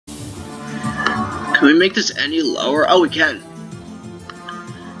Can we make this any lower? Oh, we can.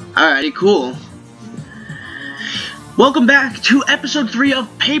 Alrighty, cool. Welcome back to episode 3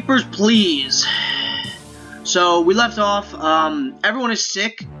 of Papers, Please. So, we left off, everyone is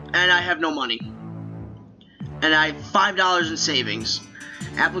sick, and I have no money. And I have $5 in savings.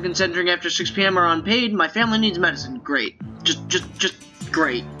 Applicants entering after 6 p.m. are unpaid. My family needs medicine. Great. Just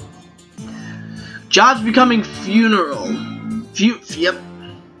great. Jobs becoming yep.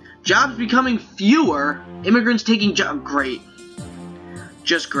 Jobs becoming fewer. Immigrants taking great.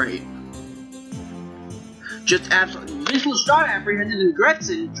 Just great. Just absolutely. Vince Lestrade apprehended in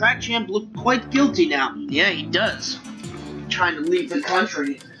Gretchen. Track champ looked quite guilty now. Yeah, he does. Trying to leave the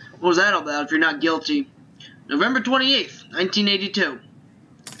country. What was that all about if you're not guilty? November 28th, 1982.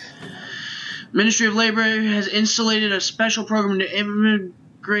 Ministry of Labor has installated a special program to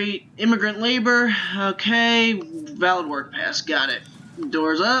immigrant labor. Okay. Valid work pass. Got it.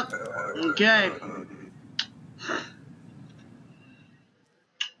 Doors up. Okay.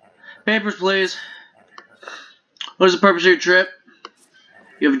 Papers, please. What is the purpose of your trip?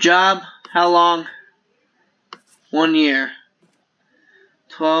 You have a job? How long? 1 year.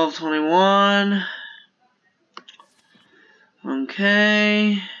 12/21.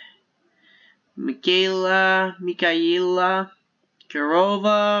 Okay. Mikhaila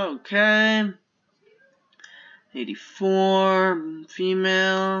Kirova. Okay. 84.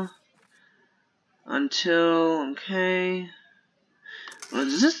 Female. Until. Okay. What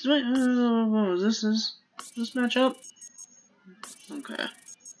is this? What is this? Does this match up? Okay.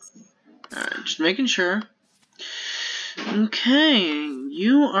 Alright, just making sure. Okay,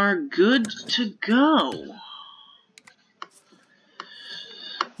 you are good to go.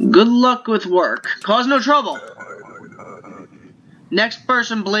 Good luck with work. Cause no trouble. Next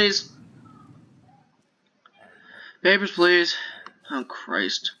person, please. Papers, please. Oh,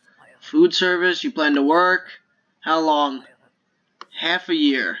 Christ. Food service, you plan to work? How long? Half a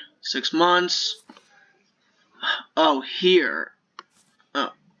year. 6 months. Oh, here.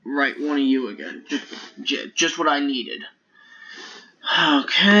 Oh, right, one of you again. Just what I needed.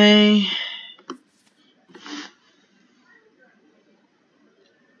 Okay.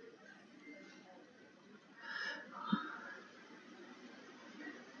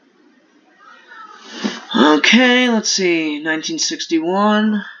 Okay, let's see.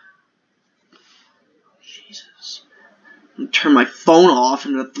 1961. Jesus. I'm gonna turn my phone off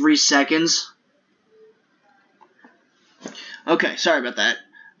in 3 seconds. Okay, sorry about that.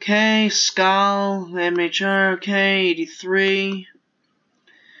 Okay, Skal, MHR, okay, 83.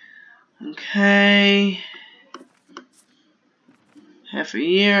 Okay. Half a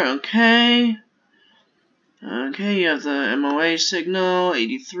year, okay. Okay, you have the MOA signal,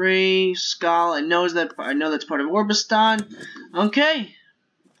 83. Skal, I know that's part of Orbistan. Okay.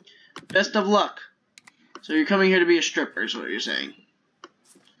 Best of luck. So you're coming here to be a stripper, is what you're saying.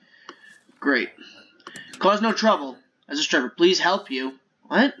 Great. Cause no trouble. As a stripper, please help you.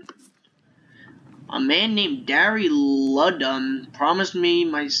 What? A man named Dari Ludum promised me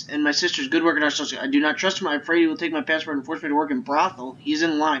and my sister's good work at our social. I do not trust him. I'm afraid he will take my passport and force me to work in brothel. He's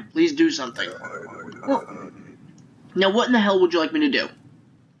in line. Please do something. Well, now what in the hell would you like me to do?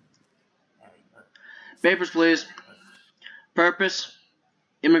 Papers, please. Purpose.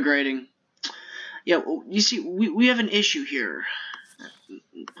 Immigrating. Yeah, well, you see, we have an issue here.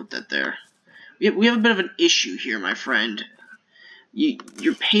 Put that there. We have a bit of an issue here, my friend.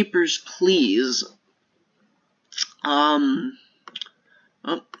 Your papers, please. Oh,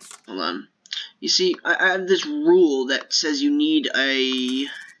 hold on. You see, I have this rule that says you need a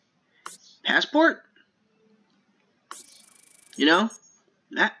passport. You know?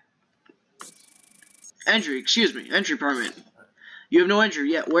 That. Entry, excuse me. Entry permit. You have no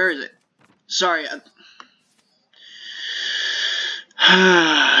entry yet. Where is it? Sorry.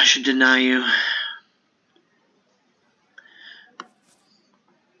 I should deny you.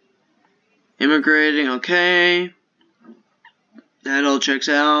 Immigrating, okay. That all checks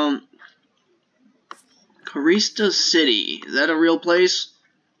out. Carista City. Is that a real place?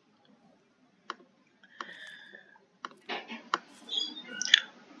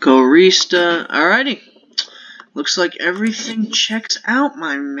 Carista. Alrighty. Looks like everything checks out,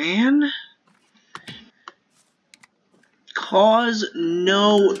 my man. Cause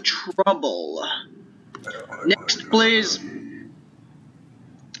no trouble. Next, please.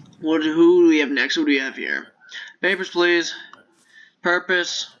 Who do we have next? Who do we have here? Papers, please.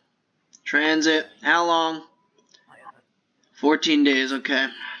 Purpose. Transit. How long? 14 days, okay.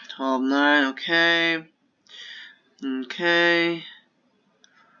 12/9, okay. Okay.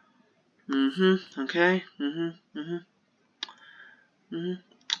 Okay.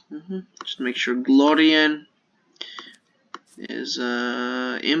 Just make sure Glorian is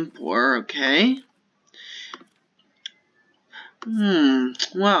impor, okay.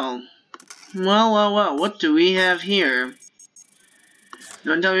 Well, what do we have here? You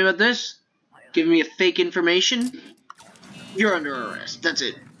wanna tell me about this? Give me a fake information? You're under arrest. That's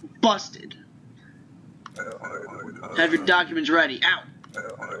it. Busted. Have your documents ready. Out.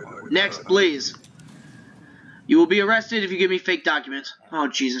 Next, please. You will be arrested if you give me fake documents. Oh,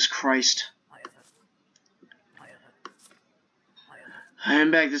 Jesus Christ. I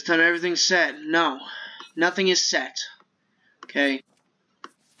am back. This time everything's set. No. Nothing is set. Okay.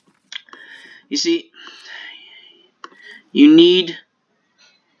 You see, you need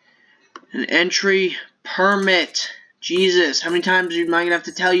an entry permit. Jesus, how many times am I gonna have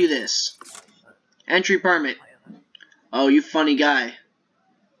to tell you this? Entry permit. Oh, you funny guy.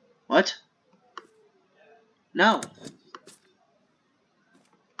 What? No.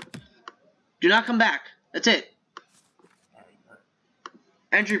 Do not come back. That's it.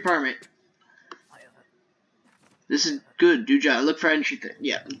 Entry permit. This is good. Do job. Look for entry thing.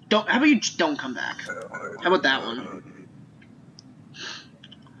 Yeah. Don't. How about you just don't come back? How about that one?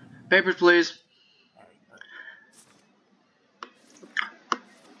 Papers, please.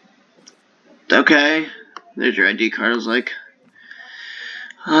 Okay. There's your ID card. I was like,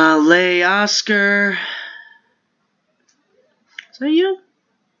 Lay Oscar. Is that you?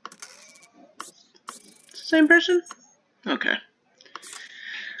 It's the same person? Okay.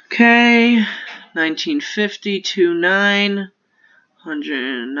 Okay. 1950, 29,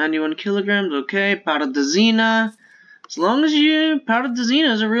 191 kilograms. Okay. Paradisina. As long as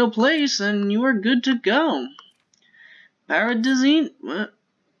Paradisina is a real place, then you are good to go. Paradisina. What?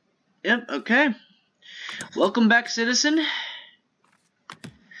 Yep. Okay. Welcome back, citizen.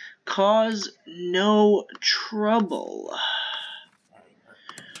 Cause no trouble.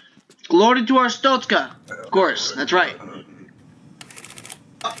 Glory to Arstotzka. Of course, that's right.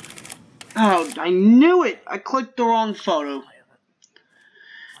 Oh, I knew it! I clicked the wrong photo.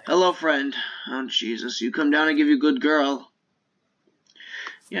 Hello, friend. Oh, Jesus. You come down and give you a good girl.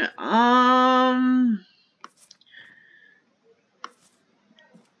 Yeah,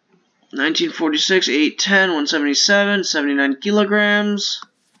 1946, 810, 177, 79 kilograms.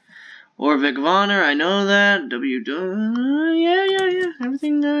 Orvik Vonner, I know that. Yeah.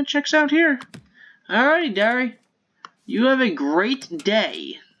 Everything checks out here. Alrighty, Derry. You have a great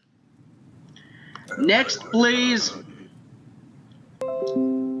day. Next, please.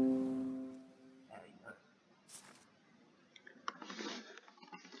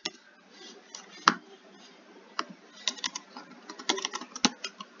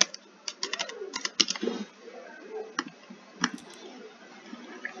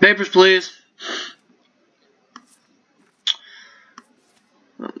 Papers, please.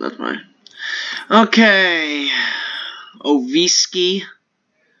 Oh, that's mine. Okay. Ovisky.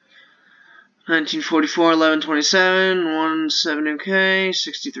 1944, 1127, 170, okay,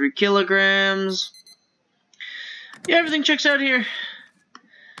 63 kilograms. Yeah, everything checks out here.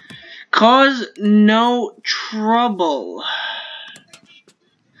 Cause no trouble.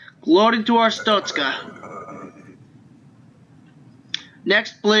 Glory to Arstotzka.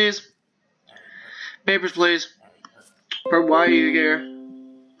 Next, please. Papers, please. Why are you here?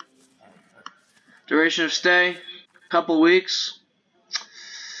 Duration of stay? Couple weeks.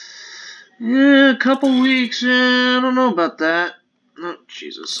 Yeah, a couple weeks. I don't know about that. Oh,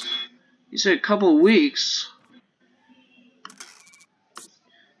 Jesus. You said a couple weeks.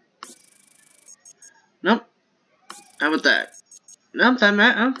 Nope. How about that? Nope,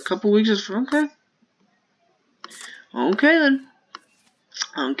 a couple weeks is okay. Okay then.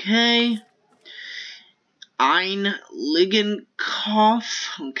 Okay. Ein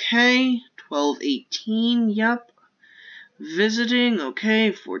Ligenkopf. Okay. 1218. Yep. Visiting,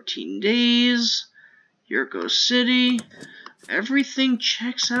 okay, 14 days. Yurko City. Everything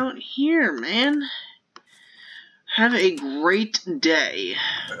checks out here, man. Have a great day.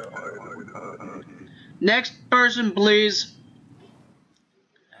 Next person, please.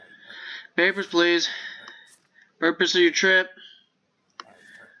 Papers, please. Purpose of your trip.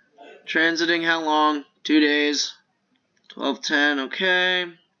 Transiting, how long? 2 days. 12:10, okay.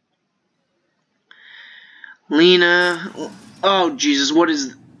 Lena. Oh, Jesus, what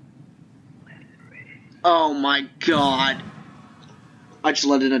is... Oh, my God. I just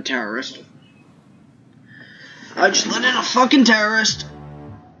let in a terrorist. I just let in a fucking terrorist.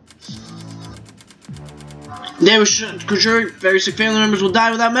 They were sure very sick family members will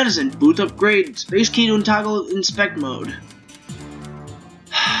die without medicine. Booth upgrade. Space key to toggle inspect mode.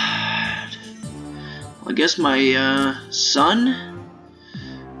 I guess my son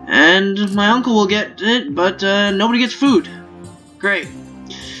And my uncle will get it, but nobody gets food. Great.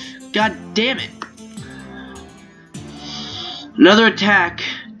 God damn it. Another attack.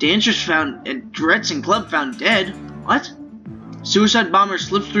 Dancers found at Dretzen Club found dead. What? Suicide bomber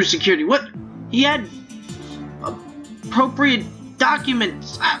slips through security. What? He had appropriate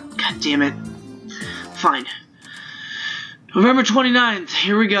documents. Oh, God damn it. Fine. November 29th.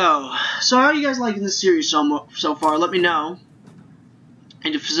 Here we go. So how are you guys liking this series so far? Let me know.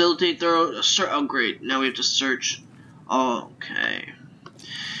 And to facilitate thorough search. Oh, great. Now we have to search. Okay.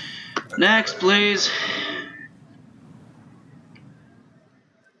 Next, please.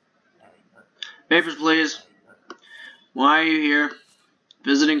 Papers, please. Why are you here?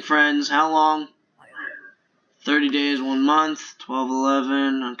 Visiting friends. How long? 30 days, 1 month.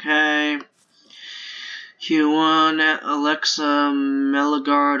 12/11. Okay. Q1. Alexa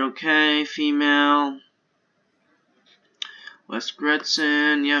Meligard. Okay. Female. West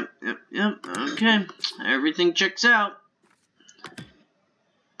Gretson. Yep. Okay. Everything checks out.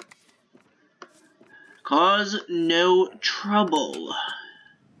 Cause no trouble.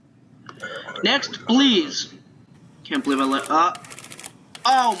 Next, please. Can't believe I let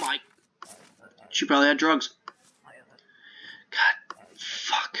oh my. She probably had drugs. God,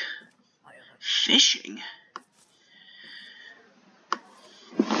 fuck. Fishing.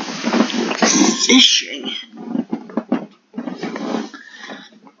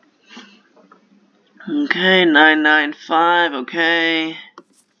 Okay, 995, okay.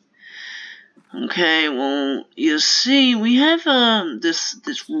 Okay, well, you see, we have,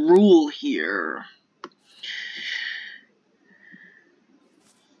 this rule here.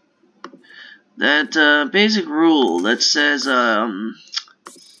 That, basic rule that says, that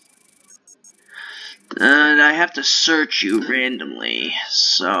I have to search you randomly.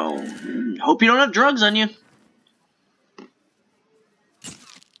 So, hope you don't have drugs on you.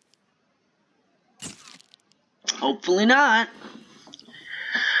 Hopefully not.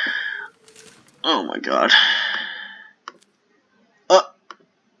 Oh my god.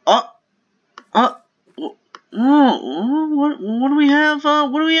 What do we have?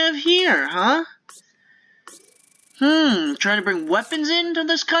 What do we have here, huh? Trying to bring weapons into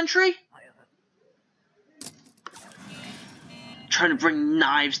this country? Trying to bring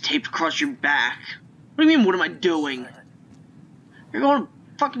knives taped across your back. What do you mean, what am I doing? You're going to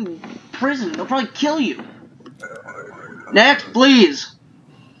fucking prison. They'll probably kill you. Next, please.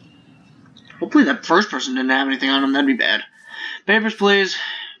 Hopefully that first person didn't have anything on them. That'd be bad. Papers, please.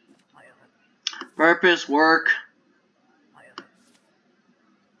 Purpose, work.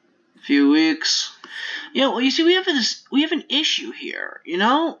 A few weeks. Yeah, well, you see, we have an issue here, you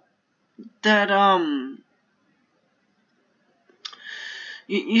know? That,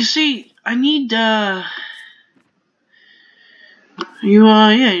 you see, I need, yeah,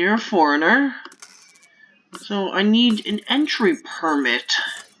 you're a foreigner. So, I need an entry permit.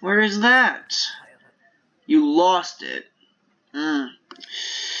 Where is that? You lost it.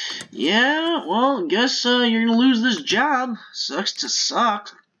 Yeah, well, guess, you're gonna lose this job. Sucks to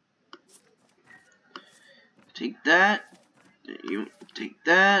suck. Take that. You take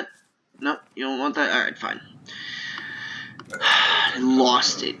that. Nope, you don't want that. Alright, fine. I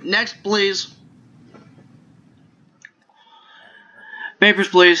lost it. Next, please. Papers,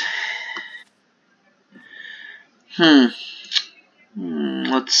 please.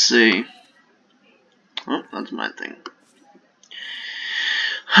 Let's see. Oh, that's my thing.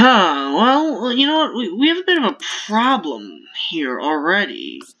 Well, you know what? We have a bit of a problem here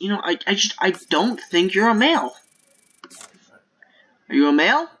already. You know, I don't think you're a male. Are you a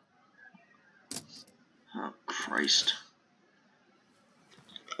male? Oh, Christ.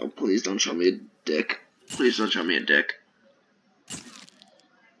 Oh, please don't show me a dick. Please don't show me a dick.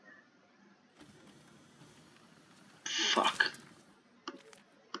 Fuck.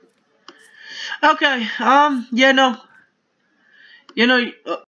 Okay, yeah, no. You know,